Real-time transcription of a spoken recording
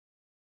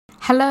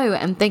Hello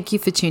and thank you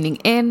for tuning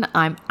in.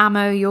 I'm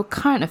Amo, your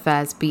current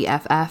affairs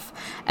BFF,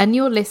 and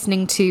you're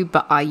listening to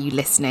But Are You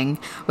Listening?,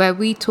 where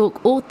we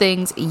talk all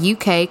things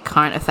UK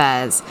current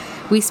affairs.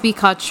 We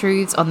speak our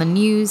truths on the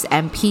news,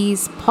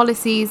 MPs,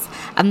 policies,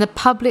 and the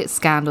public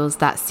scandals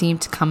that seem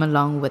to come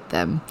along with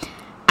them.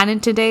 And in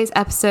today's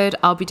episode,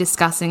 I'll be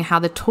discussing how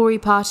the Tory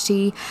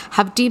party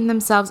have deemed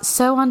themselves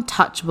so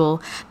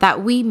untouchable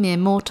that we mere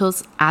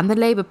mortals and the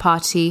Labour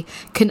Party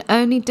can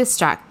only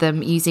distract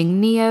them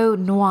using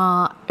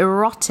neo-noir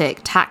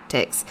erotic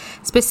tactics,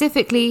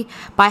 specifically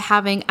by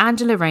having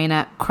Angela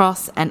Rayner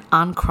cross and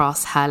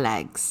uncross her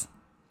legs.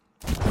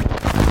 Think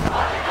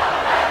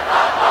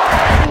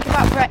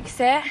about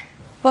Brexit.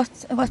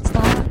 What's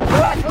that?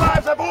 Black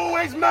lives have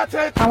always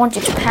mattered! I want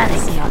you to panic.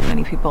 Not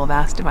many people have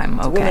asked if I'm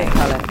okay.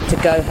 Colour, to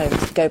go home,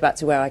 to go back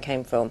to where I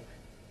came from.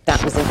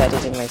 That was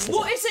embedded in racism.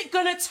 What is it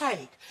going to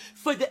take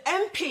for the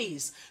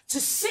MPs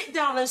to sit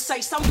down and say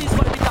something's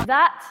got to be done?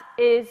 That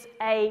is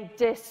a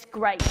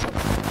disgrace.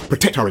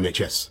 Protect our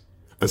NHS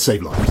and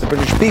save lives. The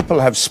British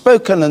people have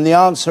spoken, and the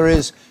answer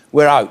is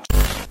we're out.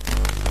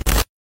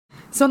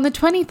 So on the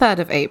 23rd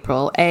of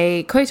April,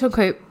 a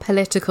quote-unquote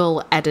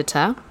political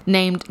editor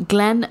named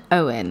Glenn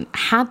Owen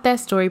had their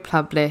story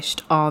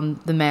published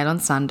on the Mail on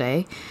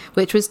Sunday,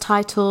 which was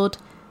titled,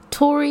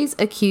 "Tories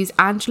accuse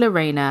Angela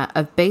Rayner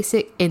of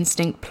basic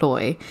instinct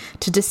ploy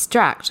to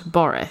distract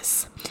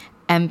Boris.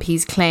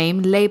 MPs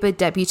claim Labour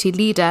deputy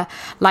leader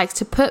likes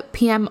to put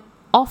PM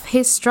off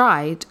his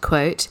stride,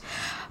 quote,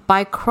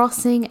 by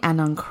crossing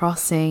and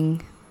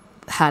uncrossing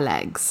her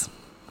legs."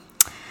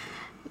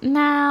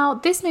 Now,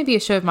 this may be a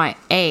show of my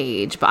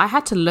age, but I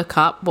had to look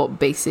up what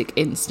Basic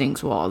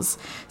Instincts was.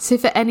 So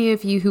for any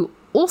of you who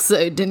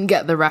also didn't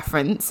get the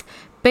reference,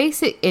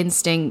 Basic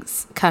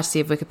Instincts,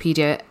 courtesy of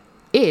Wikipedia,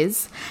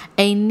 is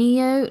a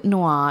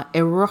neo-noir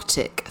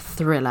erotic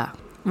thriller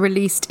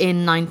released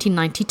in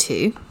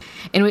 1992,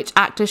 in which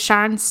actor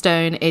Sharon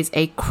Stone is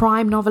a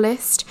crime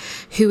novelist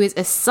who is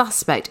a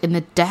suspect in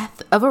the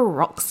death of a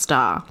rock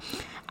star.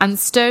 And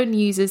Stone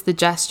uses the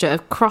gesture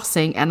of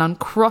crossing and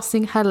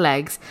uncrossing her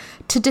legs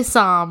to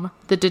disarm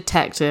the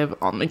detective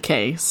on the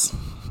case.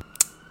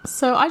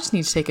 So I just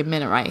need to take a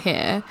minute right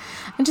here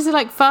and just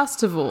say,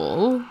 first of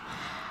all,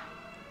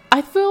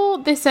 I feel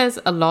this says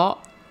a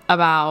lot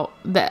about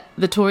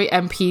the Tory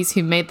MPs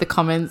who made the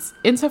comments,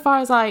 insofar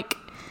as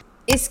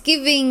it's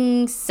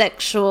giving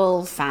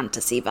sexual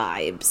fantasy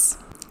vibes.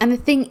 And the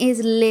thing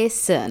is,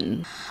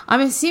 listen, I'm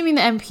assuming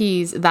the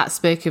MPs that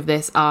spoke of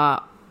this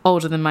are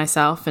older than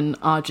myself and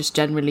are just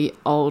generally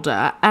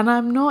older, and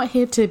I'm not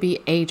here to be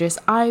ageist.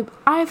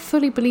 I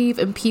fully believe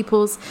in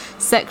people's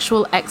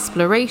sexual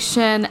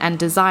exploration and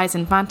desires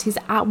and fantasies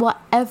at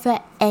whatever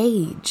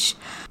age.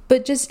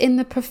 But just in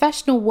the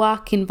professional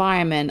work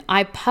environment,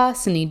 I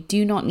personally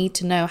do not need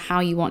to know how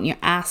you want your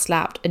ass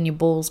slapped and your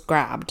balls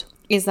grabbed.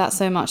 Is that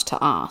so much to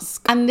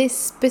ask? And this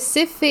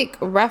specific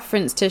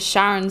reference to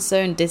Sharon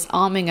Stone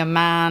disarming a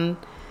man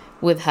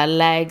with her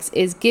legs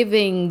is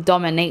giving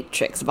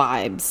dominatrix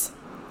vibes.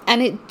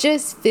 And it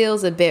just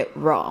feels a bit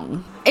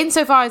wrong.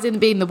 Insofar as in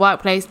being the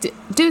workplace,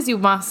 do as you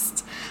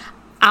must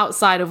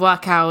outside of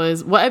work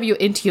hours, whatever you're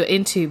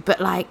into. But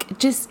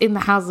just in the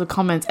House of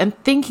Commons and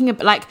thinking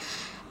about,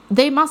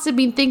 they must have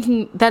been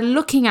thinking, they're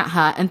looking at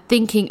her and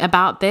thinking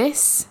about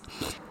this.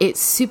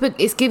 It's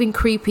giving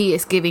creepy,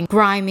 it's giving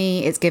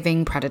grimy, it's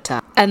giving predator.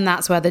 And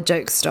that's where the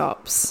joke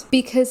stops.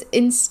 Because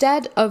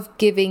instead of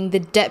giving the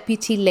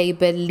deputy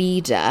Labour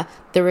leader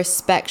the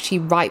respect she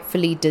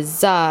rightfully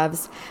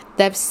deserves,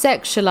 they've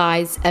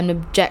sexualized and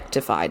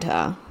objectified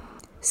her.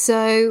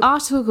 So,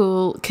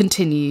 article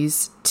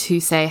continues to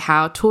say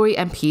how Tory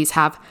MPs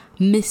have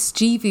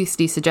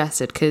mischievously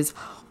suggested, because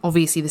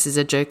obviously this is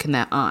a joke in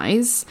their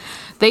eyes,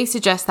 they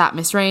suggest that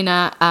Miss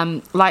Rayner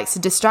likes to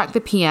distract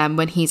the PM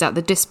when he's at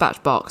the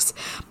dispatch box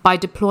by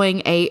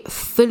deploying a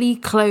fully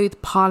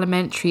clothed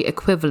parliamentary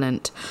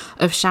equivalent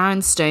of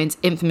Sharon Stone's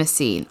infamous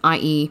scene,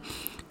 i.e.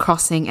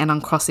 crossing and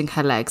uncrossing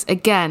her legs.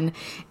 Again,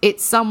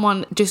 it's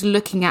someone just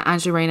looking at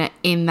Angela Rayner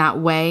in that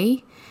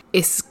way.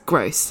 It's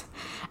gross.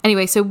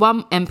 Anyway, so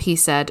one MP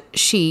said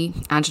she,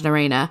 Angela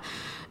Rayner,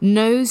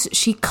 knows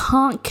she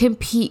can't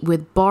compete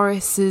with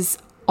Boris's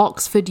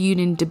Oxford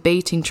Union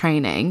debating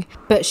training,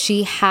 but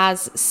she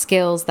has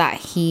skills that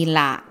he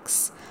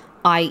lacks,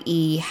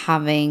 i.e.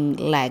 having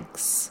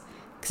legs,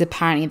 because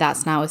apparently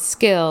that's now a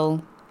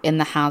skill in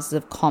the Houses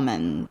of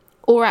Commons,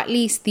 or at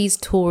least these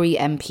Tory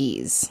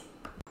MPs.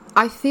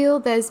 I feel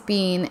there's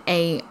been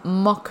a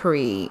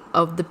mockery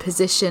of the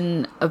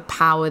position of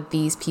power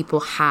these people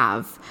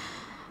have.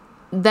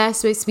 They're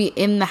supposed to be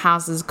in the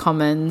Houses of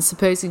Commons,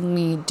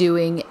 supposedly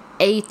doing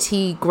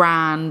 80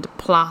 grand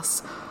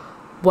plus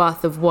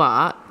worth of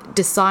work,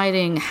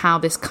 deciding how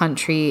this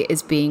country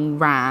is being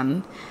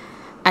ran,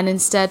 and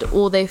instead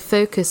all they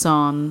focus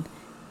on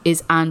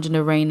is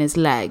Angela Rayner's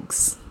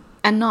legs.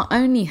 And not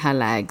only her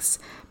legs,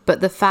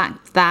 but the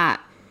fact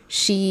that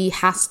she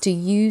has to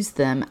use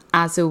them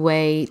as a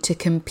way to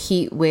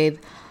compete with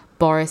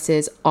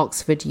Boris's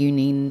Oxford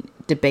Union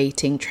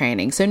debating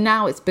training. So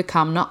now it's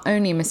become not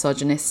only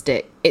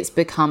misogynistic, it's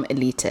become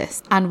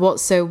elitist. And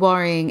what's so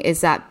worrying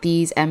is that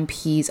these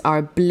MPs are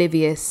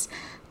oblivious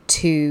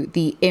to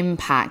the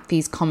impact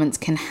these comments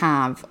can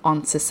have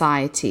on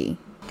society.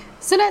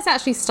 So let's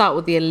actually start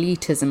with the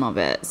elitism of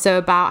it. So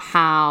about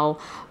how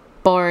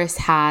Boris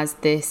has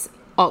this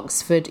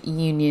Oxford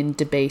Union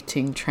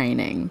debating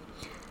training.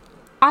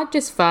 I'd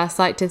just first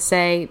like to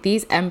say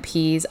these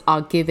MPs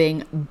are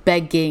giving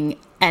begging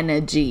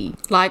energy.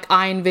 Like,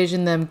 I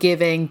envision them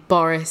giving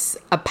Boris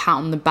a pat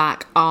on the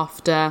back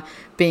after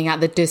being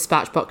at the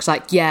dispatch box,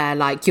 like, yeah,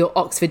 like, your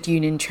Oxford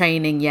Union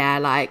training, yeah,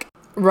 like,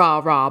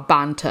 rah rah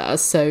banter,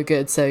 so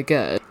good, so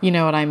good. You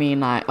know what I mean?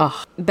 Like,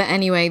 oh. But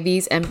anyway,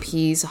 these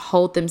MPs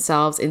hold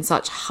themselves in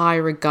such high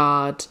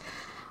regard,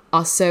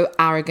 are so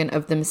arrogant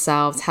of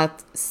themselves,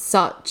 have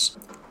such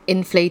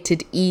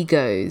inflated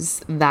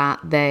egos that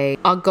they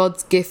are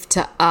God's gift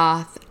to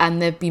earth,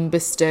 and they've been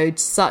bestowed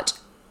such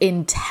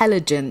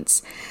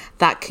intelligence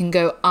that can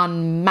go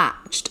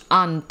unmatched,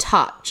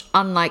 untouched,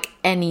 unlike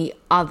any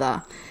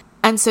other.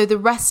 And so the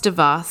rest of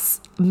us,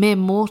 mere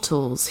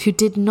mortals who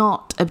did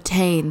not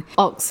obtain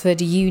Oxford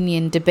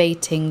Union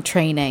debating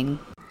training,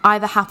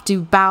 either have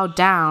to bow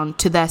down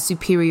to their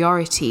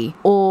superiority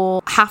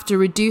or have to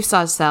reduce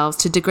ourselves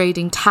to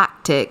degrading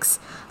tactics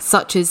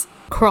such as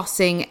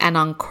crossing and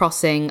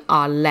uncrossing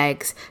our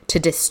legs to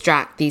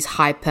distract these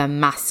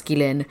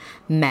hyper-masculine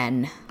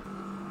men.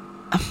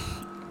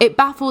 It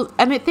baffles,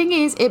 and the thing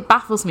is, it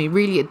baffles me,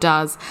 really it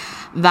does,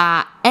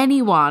 that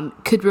anyone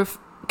could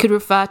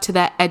refer to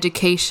their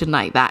education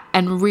like that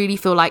and really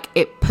feel like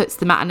it puts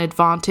them at an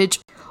advantage,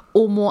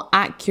 or more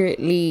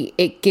accurately,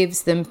 it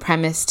gives them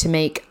premise to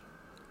make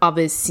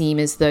others seem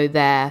as though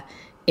they're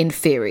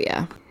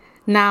inferior.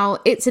 Now,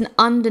 it's an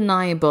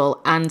undeniable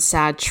and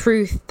sad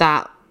truth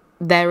that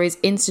there is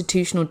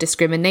institutional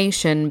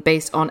discrimination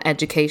based on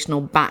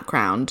educational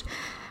background.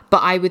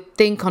 But I would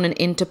think on an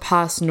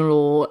interpersonal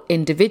or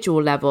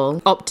individual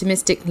level,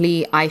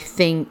 optimistically, I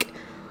think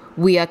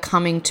we are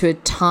coming to a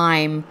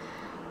time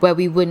where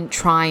we wouldn't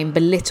try and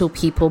belittle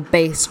people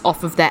based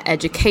off of their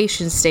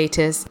education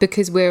status,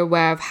 because we're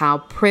aware of how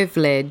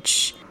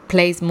privilege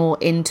plays more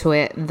into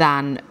it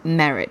than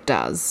merit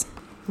does.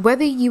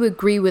 Whether you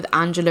agree with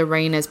Angela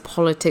Rayner's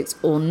politics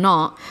or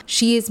not,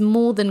 she is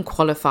more than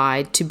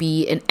qualified to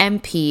be an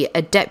MP,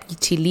 a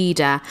deputy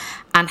leader,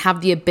 and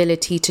have the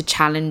ability to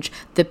challenge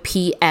the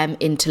PM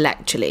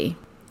intellectually.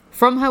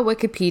 From her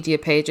Wikipedia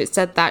page, it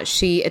said that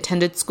she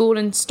attended school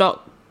in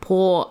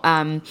Stockport.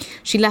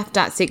 She left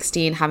at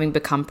 16, having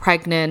become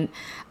pregnant,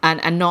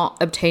 and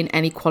not obtained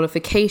any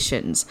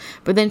qualifications.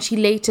 But then she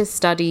later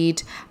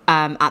studied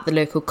at the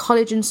local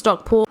college in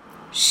Stockport.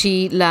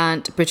 She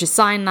learnt British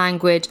Sign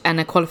Language and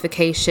a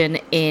qualification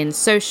in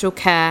social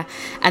care.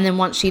 And then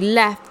once she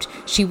left,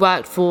 she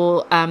worked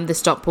for the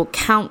Stockport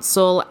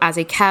Council as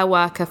a care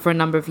worker for a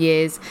number of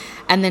years.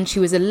 And then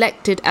she was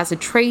elected as a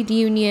trade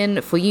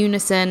union for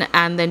Unison.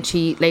 And then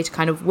she later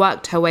kind of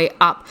worked her way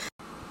up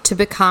to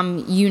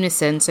become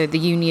Unison, so the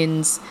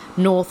union's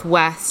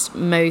northwest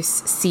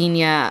most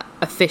senior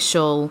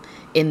official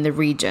in the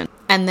region.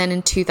 And then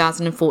in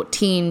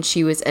 2014,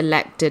 she was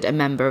elected a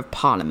member of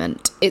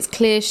parliament. It's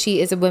clear she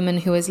is a woman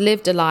who has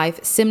lived a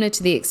life similar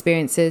to the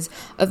experiences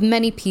of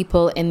many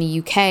people in the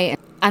UK.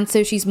 And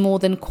so she's more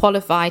than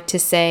qualified to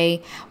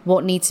say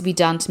what needs to be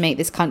done to make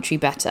this country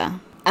better.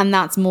 And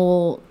that's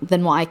more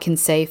than what I can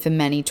say for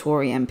many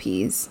Tory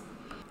MPs.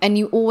 And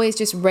you always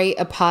just rate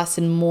a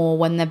person more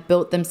when they've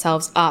built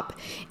themselves up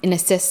in a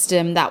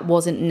system that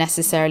wasn't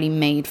necessarily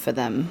made for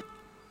them.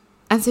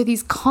 And so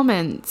these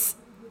comments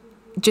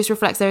just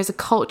reflects there is a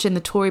culture in the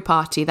Tory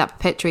party that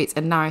perpetuates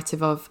a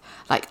narrative of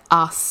like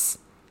us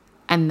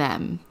and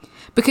them.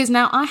 Because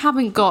now I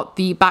haven't got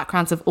the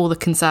backgrounds of all the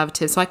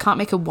Conservatives, so I can't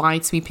make a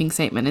wide sweeping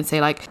statement and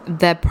say like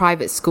they're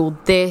private school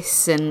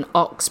this and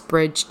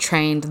Oxbridge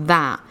trained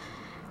that.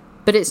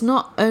 But it's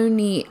not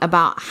only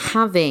about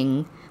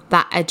having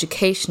that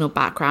educational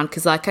background,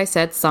 because like I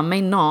said, some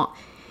may not.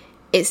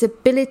 It's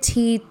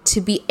ability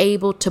to be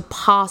able to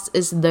pass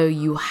as though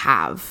you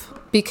have.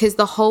 Because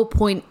the whole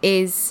point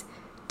is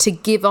to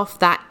give off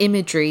that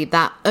imagery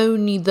that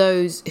only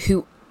those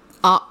who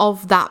are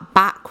of that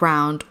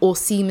background or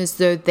seem as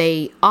though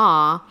they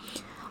are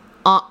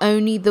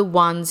only the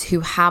ones who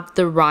have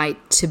the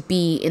right to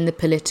be in the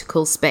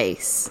political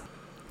space.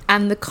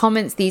 And the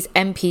comments these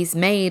MPs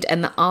made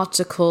and the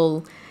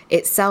article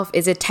itself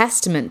is a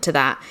testament to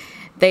that.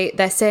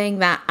 They're saying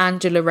that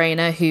Angela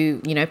Rayner,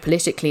 who, you know,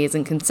 politically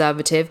isn't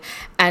conservative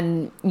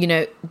and, you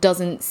know,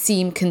 doesn't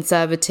seem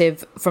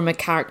conservative from a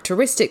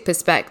characteristic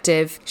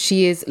perspective,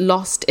 she is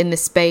lost in the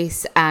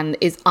space and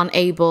is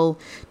unable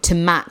to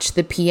match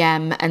the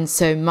PM and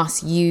so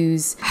must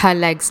use her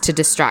legs to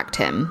distract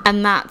him.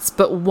 And that's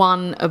but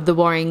one of the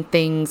worrying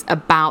things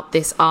about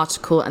this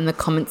article and the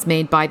comments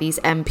made by these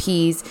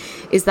MPs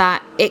is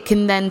that it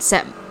can then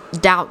set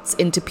doubts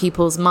into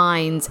people's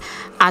minds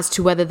as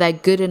to whether they're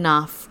good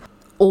enough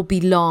or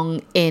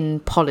belong in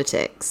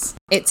politics.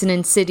 It's an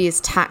insidious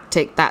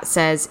tactic that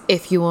says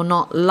if you are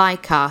not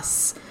like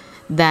us,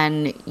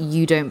 then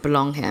you don't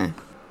belong here.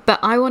 But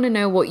I want to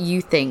know what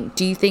you think.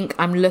 Do you think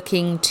I'm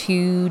looking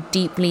too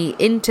deeply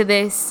into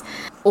this?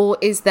 Or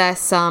is there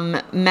some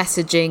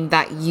messaging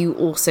that you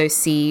also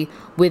see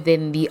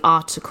within the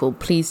article?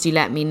 Please do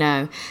let me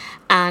know.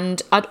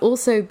 And I'd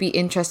also be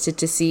interested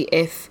to see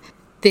if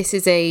this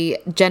is a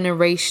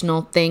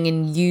generational thing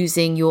in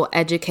using your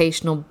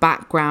educational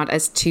background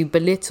as to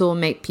belittle,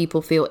 make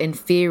people feel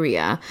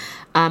inferior,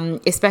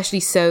 especially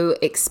so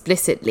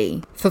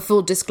explicitly. For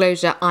full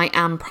disclosure, I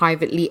am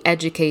privately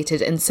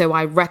educated, and so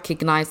I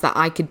recognize that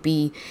I could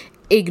be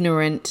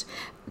ignorant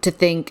to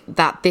think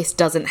that this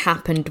doesn't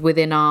happen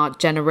within our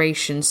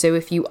generation. So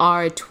if you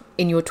are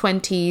in your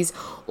 20s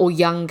or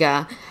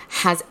younger,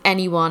 has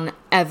anyone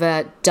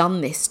ever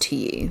done this to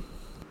you?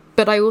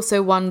 But I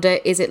also wonder,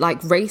 is it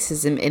like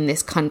racism in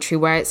this country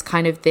where it's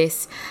kind of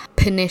this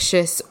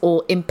pernicious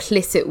or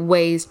implicit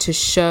ways to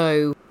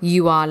show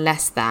you are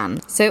less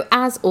than? So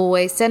as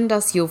always, send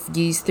us your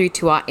views through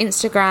to our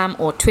Instagram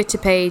or Twitter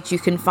page. You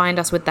can find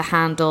us with the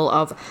handle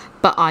of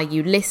But Are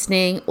You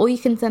Listening? Or you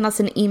can send us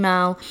an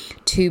email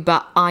to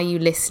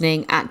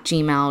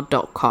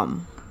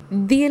butareyoulustening@gmail.com.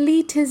 The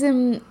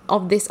elitism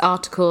of this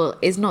article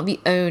is not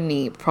the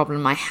only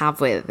problem I have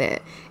with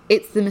it.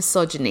 It's the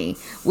misogyny,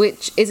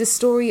 which is a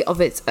story of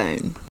its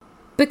own.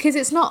 Because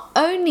it's not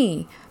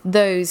only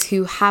those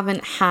who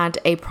haven't had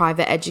a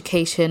private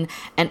education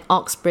and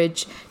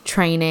Oxbridge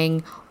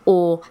training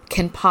or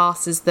can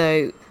pass as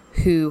though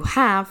who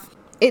have,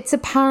 it's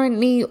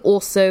apparently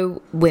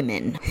also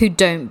women who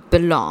don't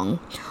belong.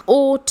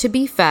 Or to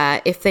be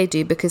fair, if they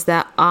do, because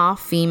there are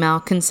female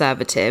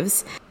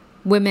conservatives,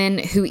 women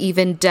who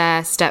even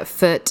dare step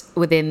foot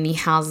within the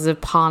Houses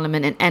of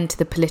Parliament and enter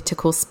the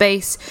political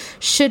space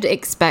should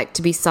expect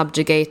to be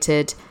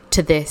subjugated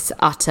to this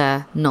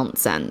utter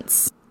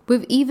nonsense.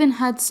 We've even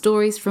heard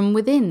stories from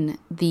within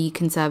the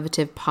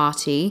Conservative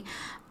Party.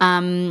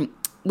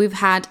 We've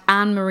had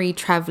Anne-Marie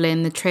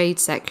Trevelyan, the Trade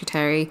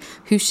Secretary,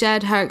 who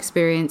shared her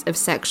experience of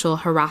sexual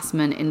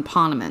harassment in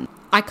Parliament.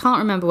 I can't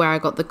remember where I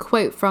got the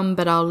quote from,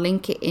 but I'll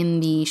link it in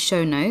the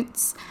show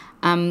notes.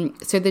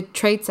 So the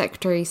Trade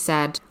Secretary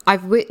said,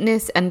 "I've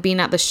witnessed and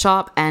been at the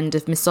sharp end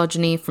of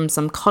misogyny from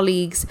some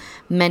colleagues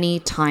many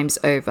times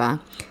over.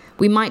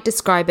 We might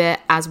describe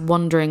it as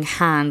wandering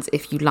hands,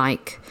 if you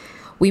like.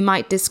 We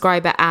might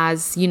describe it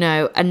as,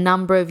 a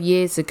number of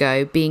years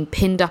ago being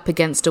pinned up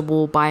against a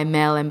wall by a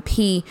male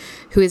MP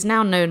who is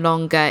now no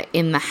longer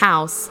in the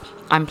House,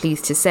 I'm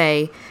pleased to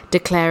say,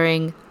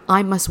 declaring,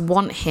 'I must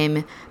want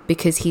him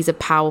because he's a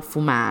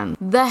powerful man.'"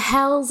 The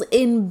hell's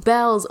in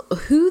bells.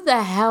 Who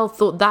the hell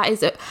thought that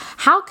is...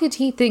 How could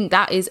he think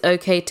that is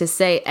okay to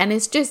say? And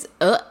it's just,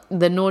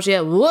 the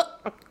nausea,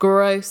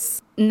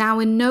 gross. Now,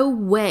 in no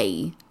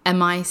way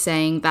am I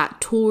saying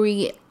that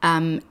Tory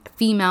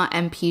female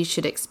MPs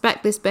should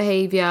expect this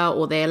behaviour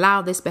or they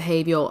allow this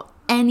behaviour or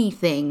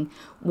anything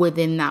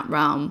within that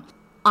realm.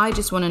 I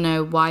just want to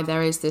know why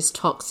there is this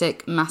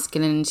toxic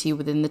masculinity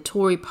within the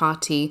Tory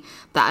party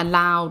that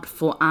allowed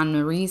for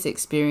Anne-Marie's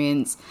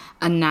experience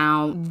and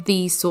now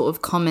these sort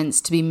of comments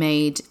to be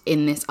made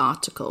in this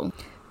article.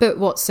 But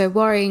what's so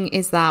worrying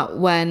is that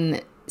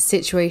when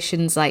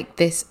situations like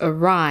this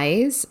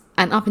arise,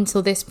 and up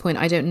until this point,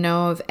 I don't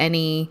know of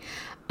any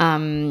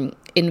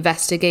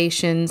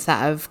investigations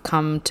that have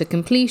come to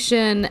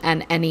completion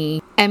and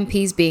any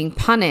MPs being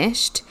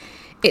punished,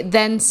 it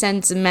then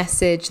sends a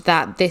message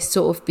that this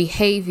sort of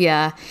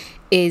behaviour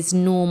is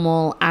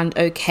normal and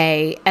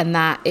okay and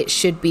that it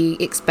should be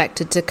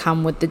expected to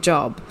come with the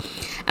job.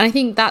 And I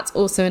think that's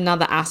also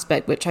another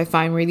aspect which I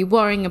find really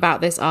worrying about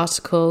this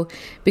article,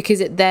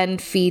 because it then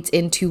feeds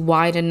into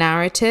wider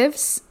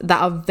narratives that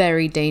are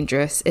very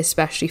dangerous,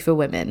 especially for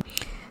women.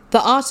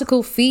 The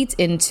article feeds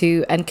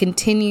into and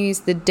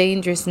continues the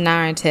dangerous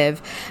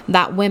narrative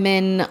that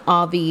women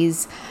are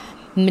these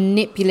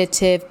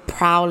manipulative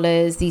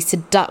prowlers, these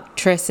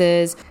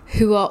seductresses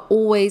who are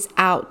always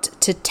out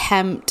to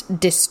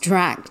tempt,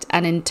 distract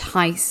and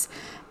entice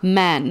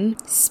men,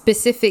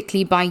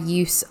 specifically by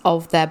use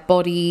of their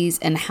bodies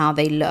and how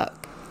they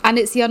look. And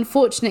it's the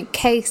unfortunate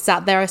case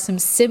that there are some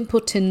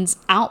simpletons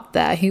out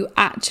there who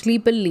actually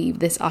believe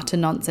this utter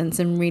nonsense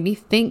and really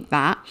think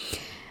that.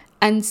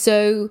 And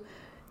so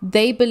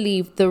they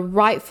believe the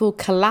rightful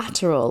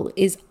collateral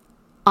is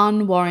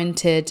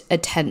unwarranted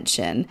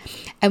attention,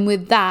 and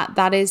with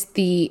that is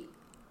the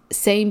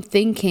same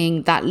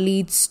thinking that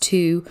leads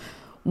to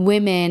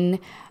women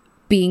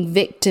being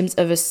victims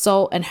of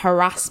assault and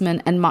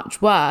harassment and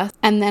much worse.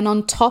 And then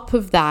on top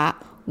of that,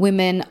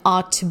 women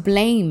are to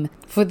blame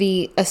for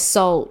the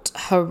assault,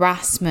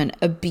 harassment,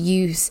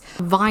 abuse,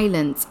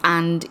 violence,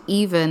 and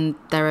even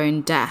their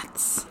own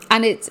deaths.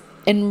 And it's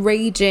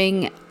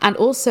enraging and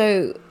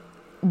also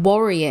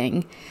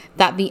worrying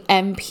that the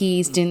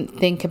MPs didn't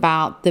think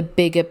about the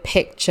bigger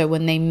picture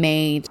when they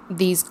made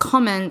these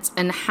comments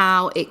and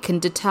how it can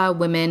deter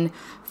women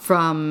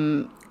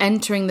from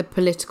entering the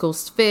political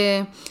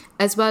sphere,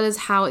 as well as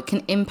how it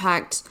can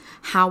impact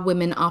how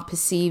women are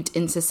perceived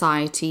in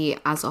society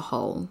as a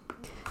whole.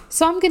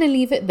 So I'm going to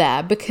leave it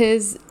there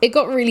because it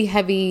got really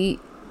heavy.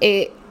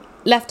 It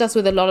left us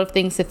with a lot of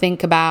things to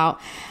think about.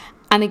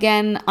 And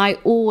again, I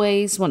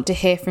always want to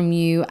hear from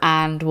you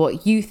and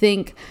what you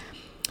think.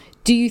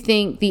 Do you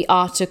think the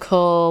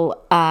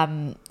article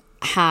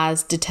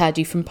has deterred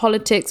you from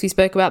politics? We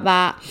spoke about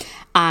that.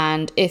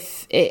 And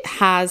if it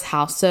has,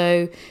 how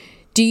so?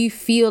 Do you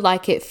feel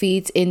like it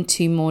feeds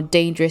into more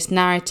dangerous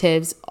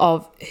narratives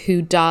of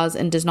who does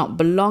and does not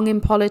belong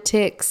in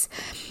politics,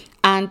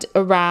 and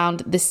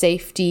around the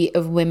safety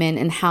of women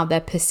and how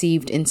they're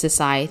perceived in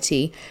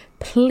society?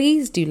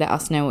 Please do let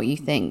us know what you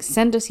think.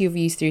 Send us your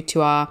views through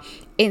to our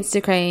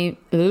Instagram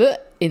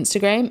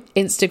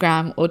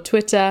or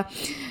Twitter.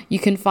 You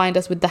can find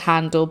us with the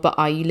handle But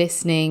Are You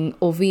Listening,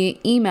 or via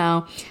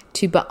email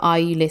to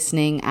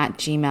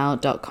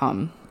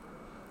butareyoulustening@gmail.com.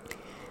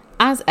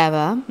 As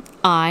ever,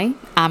 I,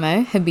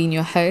 Amo, have been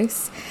your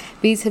host.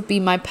 These have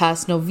been my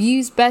personal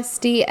views,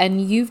 bestie,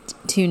 and you've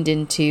tuned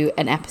into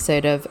an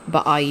episode of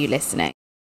But Are You Listening?